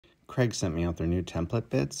Kreg sent me out their new template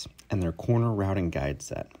bits and their corner routing guide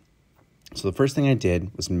set. So the first thing I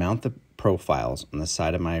did was mount the profiles on the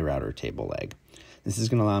side of my router table leg. This is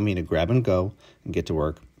going to allow me to grab and go and get to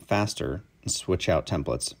work faster and switch out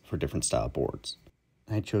templates for different style boards.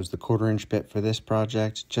 I chose the 1/4" bit for this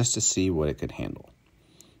project just to see what it could handle.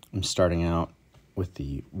 I'm starting out with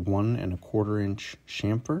the 1 1/4"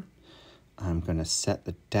 chamfer. I'm going to set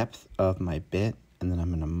the depth of my bit, and then I'm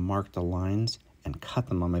going to mark the lines and cut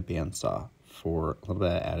them on my bandsaw for a little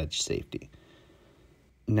bit of added safety.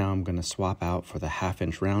 Now I'm going to swap out for the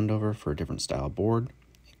 1/2" roundover for a different style board.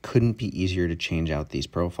 It couldn't be easier to change out these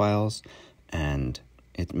profiles, and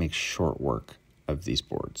it makes short work of these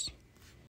boards.